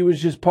ACC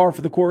was just par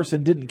for the course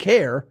and didn't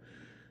care.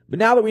 But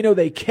now that we know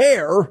they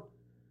care,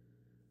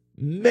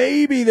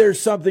 maybe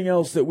there's something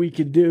else that we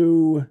can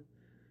do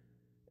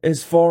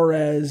as far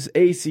as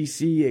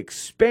ACC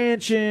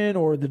expansion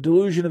or the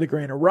dilution of the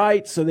grant of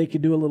rights so they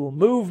can do a little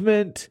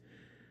movement.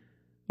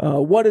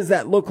 What does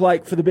that look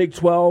like for the Big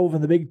 12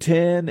 and the Big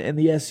 10 and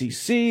the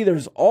SEC?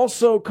 There's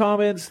also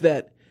comments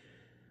that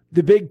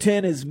the Big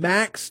 10 is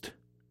maxed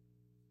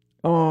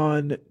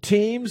on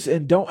teams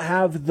and don't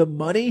have the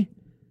money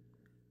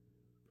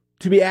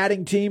to be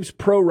adding teams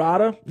pro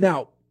rata.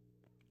 Now,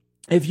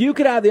 if you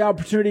could have the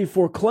opportunity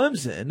for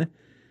Clemson,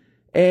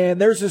 and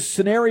there's a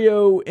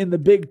scenario in the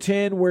Big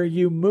 10 where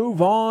you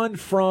move on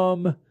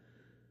from,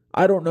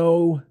 I don't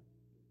know,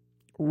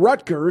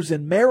 Rutgers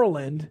and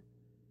Maryland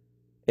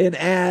and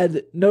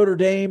add Notre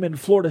Dame and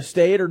Florida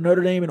State or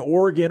Notre Dame and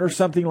Oregon or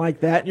something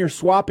like that, and you're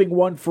swapping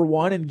one for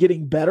one and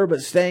getting better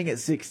but staying at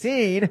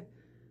 16,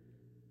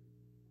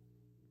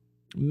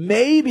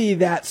 maybe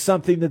that's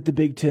something that the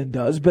Big Ten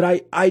does,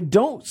 but I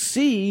don't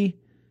see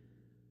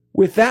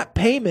with that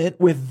payment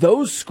with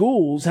those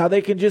schools how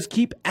they can just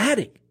keep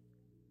adding.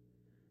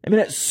 I mean,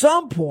 at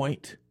some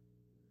point,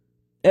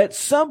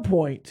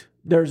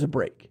 there's a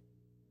break.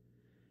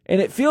 And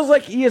it feels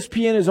like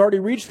ESPN has already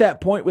reached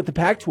that point with the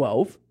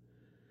Pac-12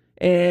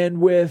 and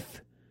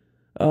with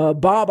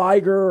Bob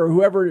Iger or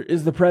whoever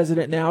is the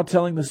president now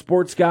telling the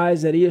sports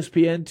guys at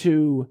ESPN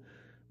to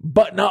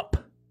button up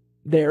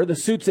there, the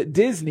suits at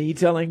Disney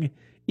telling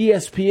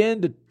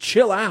ESPN to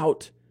chill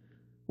out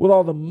with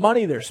all the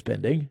money they're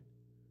spending.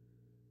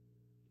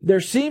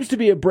 There seems to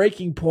be a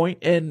breaking point,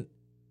 and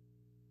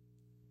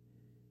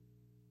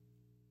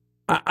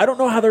I don't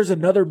know how there's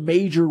another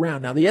major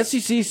round. Now, the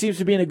SEC seems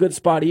to be in a good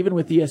spot, even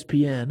with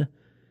ESPN.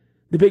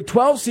 The Big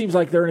 12 seems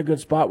like they're in a good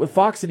spot with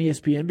Fox and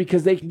ESPN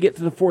because they can get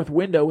to the fourth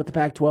window with the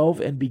Pac-12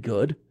 and be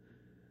good.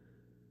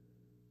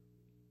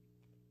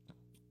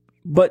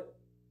 But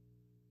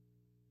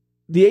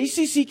the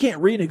ACC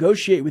can't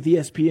renegotiate with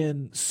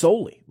ESPN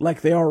solely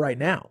like they are right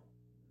now.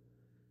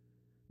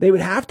 They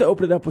would have to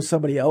open it up with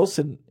somebody else.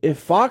 And if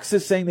Fox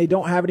is saying they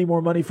don't have any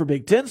more money for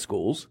Big Ten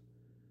schools,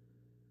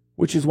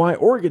 which is why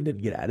Oregon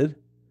didn't get added,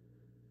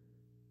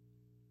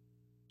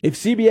 if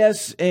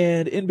CBS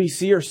and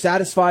NBC are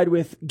satisfied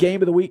with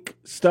Game of the Week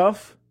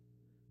stuff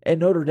and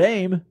Notre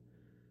Dame,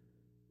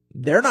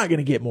 they're not going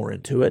to get more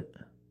into it.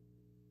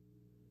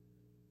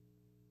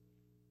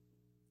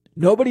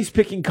 Nobody's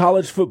picking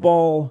college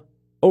football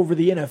over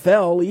the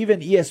NFL. Even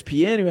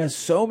ESPN, who has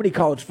so many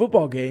college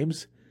football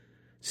games,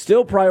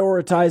 still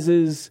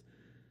prioritizes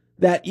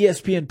that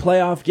ESPN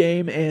playoff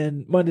game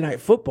and Monday Night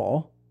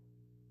Football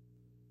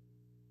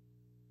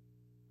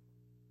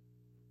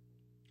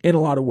in a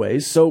lot of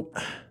ways. So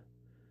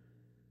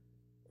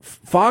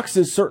Fox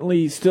is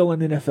certainly still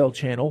an NFL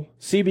channel.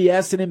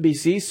 CBS and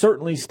NBC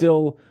certainly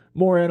still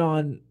more in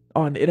on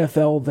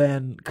NFL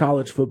than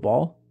college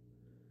football.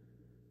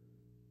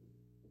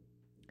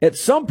 At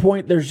some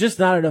point, there's just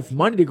not enough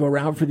money to go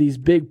around for these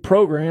big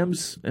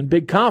programs and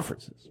big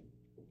conferences.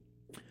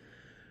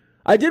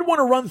 I did want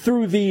to run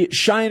through the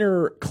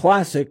Shiner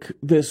Classic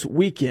this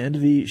weekend,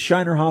 the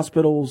Shiner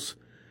Hospital's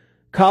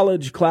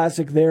College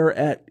Classic there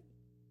at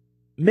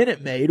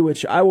Minute Maid,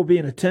 which I will be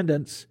in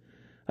attendance.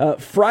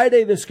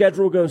 Friday, the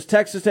schedule goes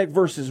Texas Tech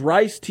versus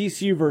Rice,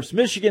 TCU versus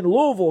Michigan,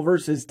 Louisville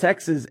versus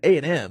Texas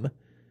A&M.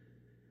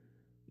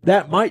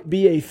 That might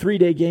be a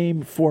 3-day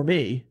game for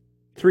me,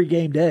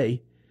 3-game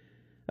day.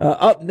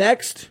 Up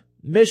next,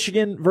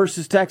 Michigan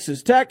versus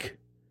Texas Tech,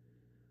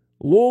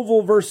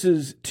 Louisville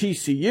versus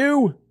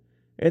TCU,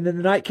 and then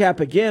the nightcap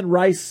again,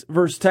 Rice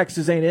versus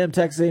Texas A&M.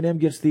 Texas A&M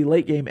gets the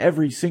late game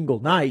every single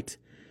night.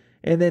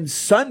 And then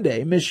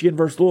Sunday, Michigan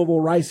versus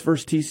Louisville, Rice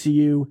versus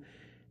TCU,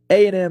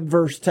 A&M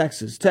versus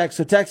Texas Tech.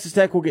 So Texas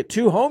Tech will get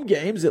 2 home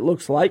games, it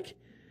looks like,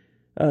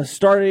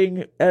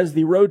 starting as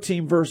the road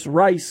team versus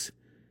Rice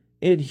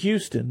in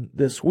Houston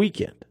this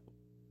weekend.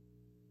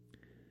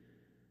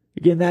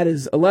 Again, that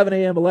is 11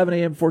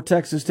 a.m. for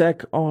Texas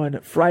Tech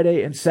on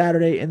Friday and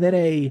Saturday, and then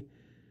a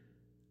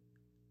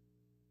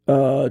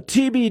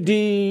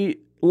TBD,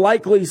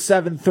 likely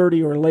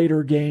 7:30 or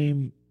later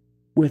game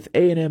with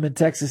A&M and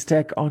Texas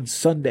Tech on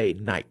Sunday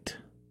night.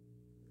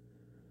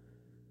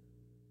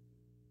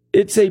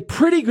 It's a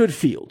pretty good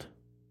field.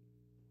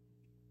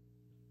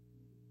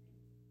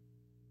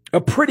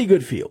 A pretty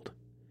good field.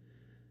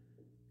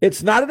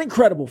 It's not an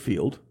incredible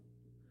field.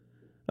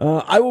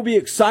 I will be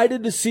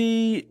excited to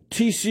see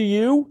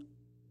TCU.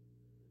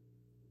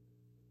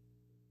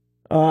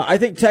 I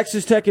think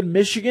Texas Tech and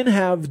Michigan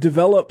have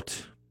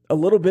developed a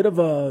little bit of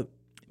a,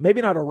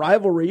 maybe not a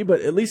rivalry,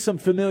 but at least some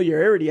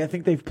familiarity. I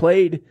think they've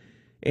played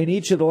in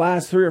each of the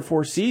last 3 or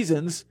 4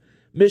 seasons.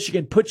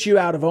 Michigan put you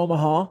out of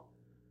Omaha.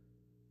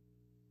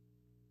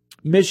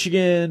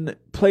 Michigan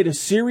played a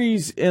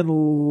series in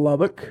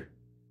Lubbock.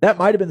 That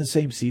might have been the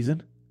same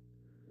season.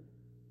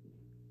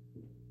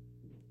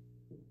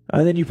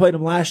 And then you played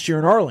them last year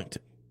in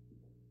Arlington.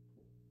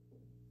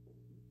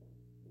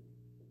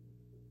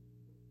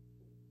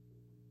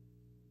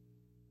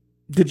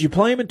 Did you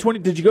play them in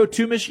did you go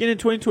to Michigan in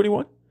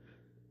 2021?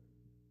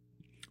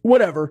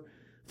 Whatever.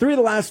 3 of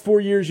the last 4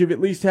 years, you've at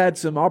least had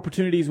some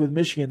opportunities with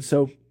Michigan.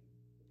 So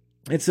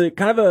it's a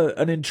kind of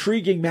an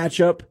intriguing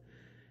matchup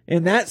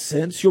in that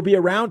sense. You'll be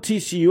around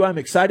TCU. I'm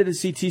excited to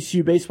see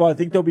TCU baseball. I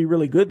think they'll be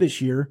really good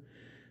this year.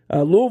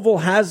 Louisville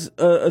has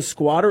a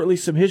squad, or at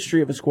least some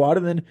history of a squad,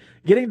 and then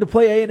getting to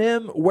play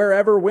A&M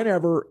wherever,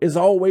 whenever is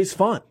always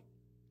fun.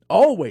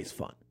 Always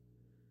fun.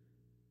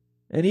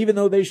 And even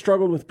though they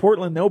struggled with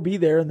Portland, they'll be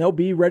there and they'll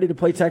be ready to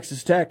play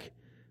Texas Tech.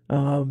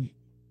 I'm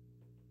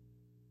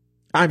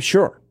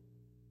sure.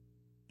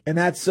 And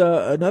that's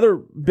another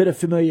bit of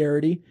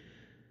familiarity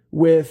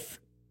with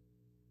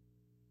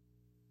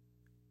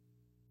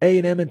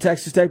A&M and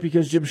Texas Tech,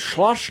 because Jim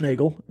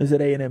Schlossnagel is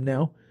at A&M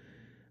now.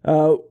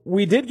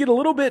 We did get a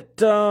little bit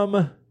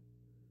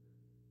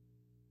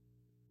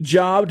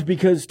jobbed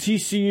because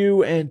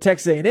TCU and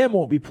Texas A&M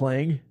won't be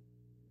playing,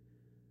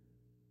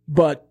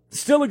 but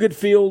still a good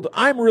field.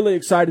 I'm really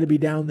excited to be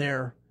down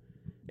there.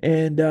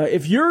 And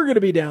if you're going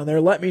to be down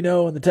there, let me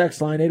know on the text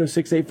line,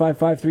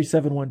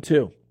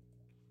 806-855-3712.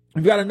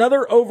 We've got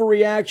another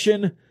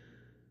overreaction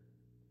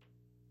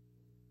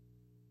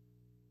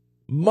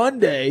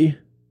Monday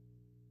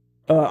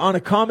on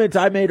a comment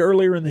I made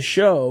earlier in the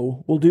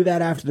show. We'll do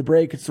that after the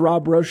break. It's the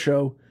Rob Breaux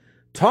Show.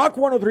 Talk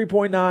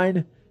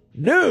 103.9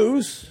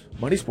 News,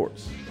 Money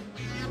Sports.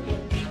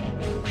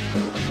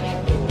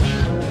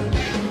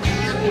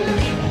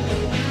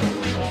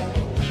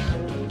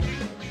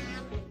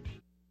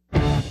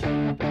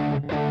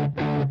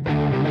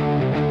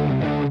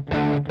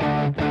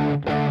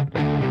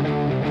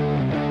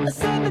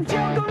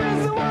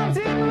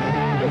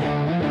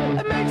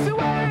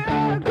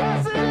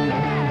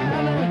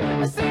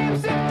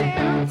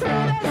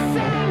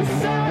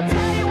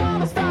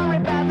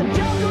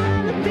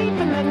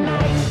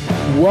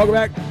 Welcome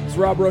back. It's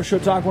the Rob Breaux Show.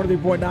 Talk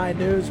 103.9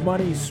 News,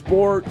 Money,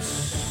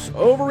 Sports.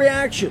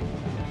 Overreaction.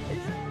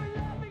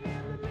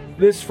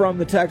 This from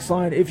the text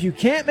line. If you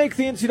can't make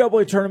the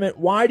NCAA tournament,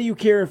 why do you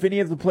care if any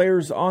of the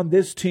players on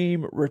this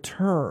team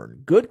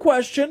return? Good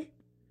question.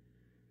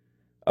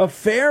 A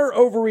fair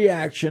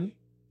overreaction.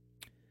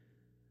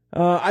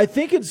 I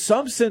think in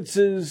some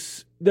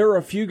senses there are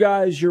a few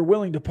guys you're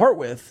willing to part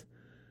with.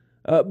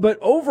 But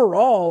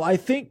overall, I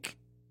think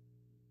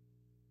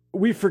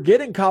we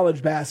forget in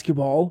college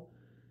basketball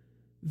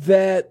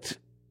that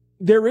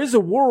there is a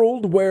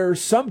world where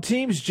some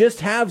teams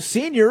just have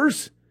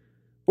seniors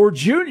or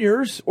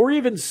juniors or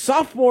even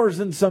sophomores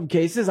in some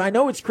cases. I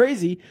know it's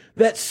crazy,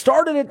 that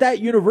started at that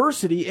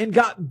university and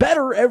got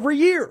better every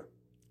year.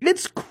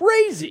 It's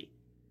crazy.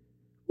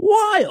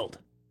 Wild.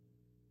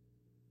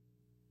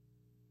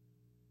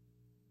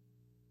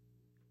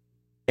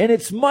 And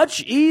it's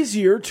much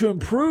easier to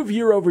improve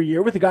year over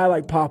year with a guy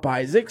like Pop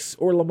Isaacs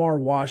or Lamar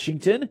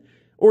Washington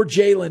or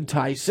Jalen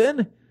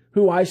Tyson,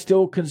 who I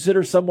still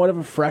consider somewhat of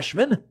a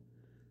freshman.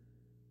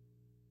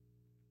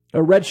 A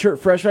redshirt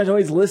freshman. I know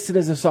he's listed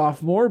as a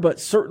sophomore, but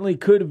certainly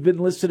could have been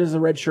listed as a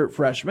redshirt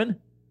freshman.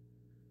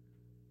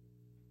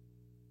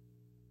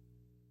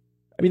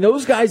 I mean,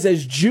 those guys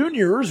as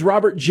juniors,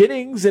 Robert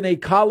Jennings in a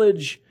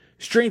college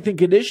strength and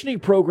conditioning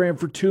program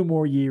for 2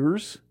 more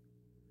years.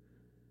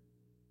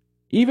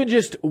 Even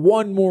just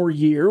 1 more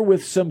year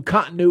with some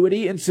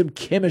continuity and some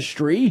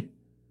chemistry.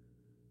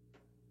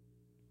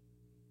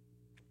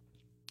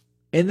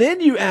 And then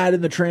you add in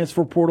the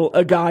transfer portal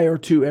a guy or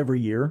 2 every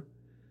year.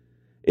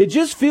 It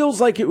just feels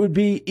like it would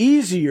be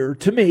easier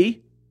to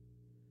me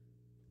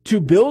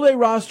to build a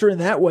roster in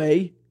that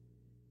way.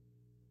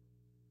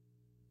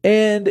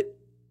 And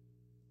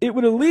it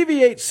would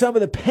alleviate some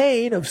of the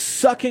pain of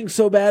sucking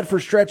so bad for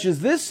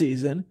stretches this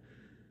season.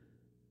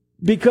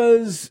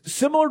 Because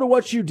similar to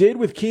what you did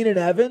with Keenan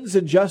Evans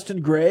and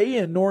Justin Gray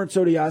and Lawrence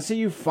Odiase,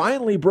 you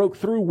finally broke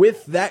through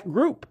with that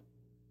group.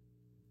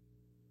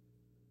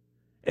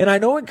 And I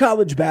know in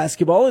college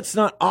basketball, it's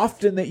not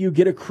often that you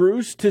get a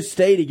crew to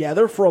stay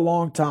together for a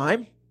long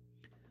time.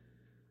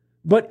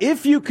 But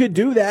if you could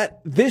do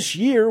that this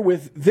year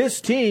with this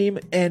team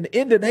and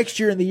into next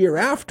year and the year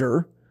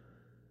after,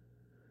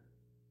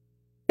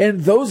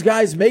 and those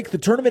guys make the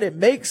tournament, it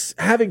makes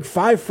having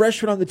 5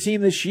 freshmen on the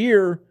team this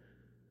year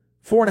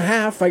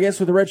 4.5, I guess,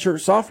 with a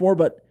redshirt sophomore,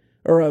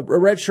 or a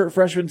redshirt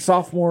freshman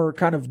sophomore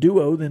kind of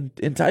duo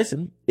in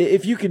Tyson.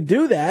 If you can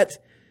do that,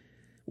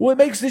 well, it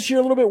makes this year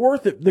a little bit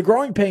worth it. The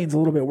growing pain's a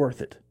little bit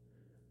worth it.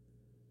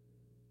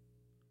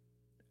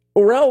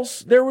 Or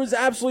else there was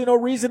absolutely no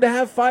reason to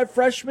have 5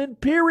 freshmen,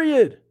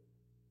 period.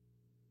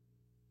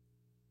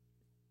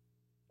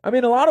 I mean,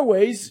 in a lot of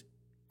ways,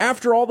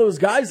 after all those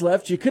guys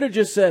left, you could have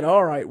just said,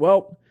 all right,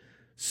 well,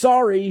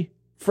 sorry,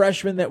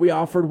 freshmen that we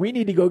offered, we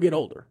need to go get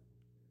older.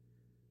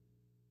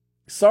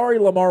 Sorry,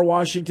 Lamar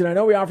Washington, I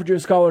know we offered you a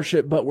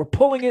scholarship, but we're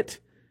pulling it,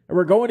 and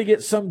we're going to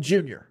get some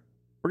junior.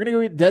 We're going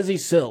to go get Desi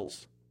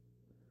Sills,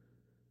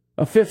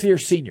 a 5th-year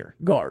senior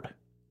guard.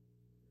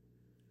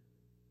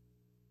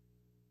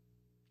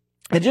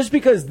 And just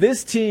because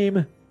this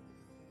team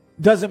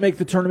doesn't make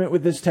the tournament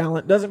with this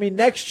talent doesn't mean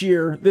next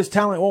year this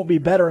talent won't be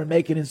better and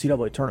make an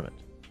NCAA tournament.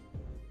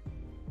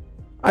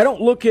 I don't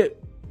look at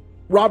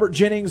Robert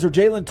Jennings or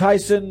Jalen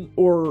Tyson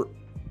or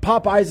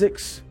Pop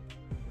Isaacs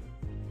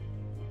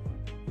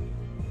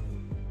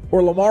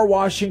or Lamar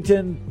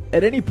Washington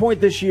at any point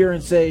this year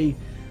and say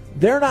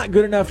they're not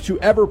good enough to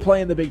ever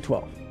play in the Big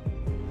 12.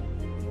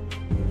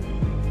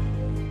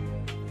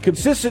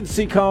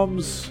 Consistency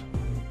comes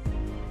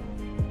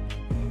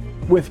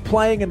with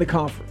playing in the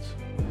conference.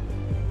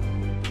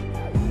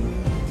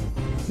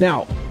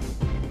 Now,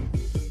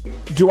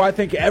 do I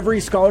think every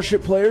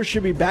scholarship player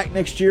should be back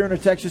next year in a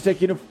Texas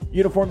Tech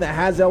uniform that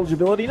has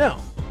eligibility? No.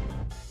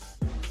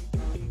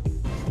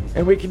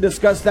 And we can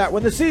discuss that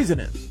when the season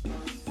ends.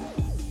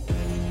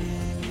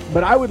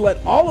 But I would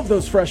let all of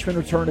those freshmen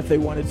return if they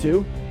wanted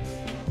to.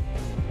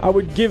 I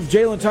would give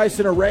Jalen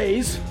Tyson a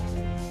raise.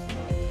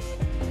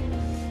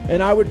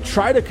 And I would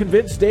try to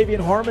convince Davian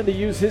Harmon to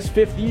use his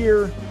 5th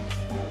year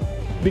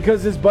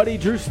because his buddy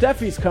Drew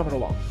Steffi's coming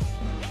along.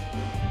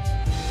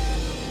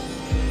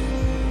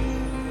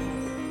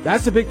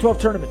 That's a Big 12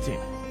 tournament team.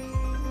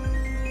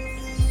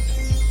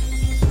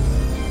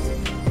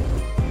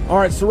 All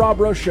right, it's the Rob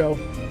Breaux Show.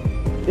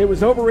 It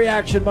was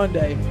Overreaction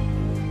Monday.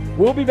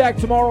 We'll be back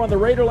tomorrow on the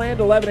Raiderland,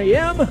 11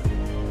 a.m.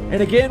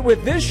 And again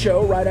with this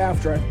show right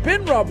after. I've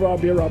been Rob Breaux.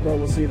 Be Rob Breaux.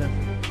 We'll see you then.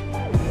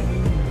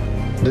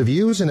 The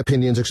views and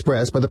opinions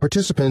expressed by the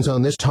participants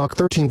on this Talk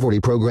 1340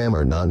 program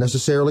are not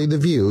necessarily the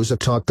views of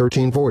Talk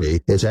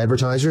 1340, its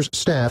advertisers,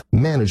 staff,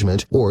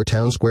 management, or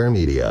Town Square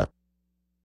Media.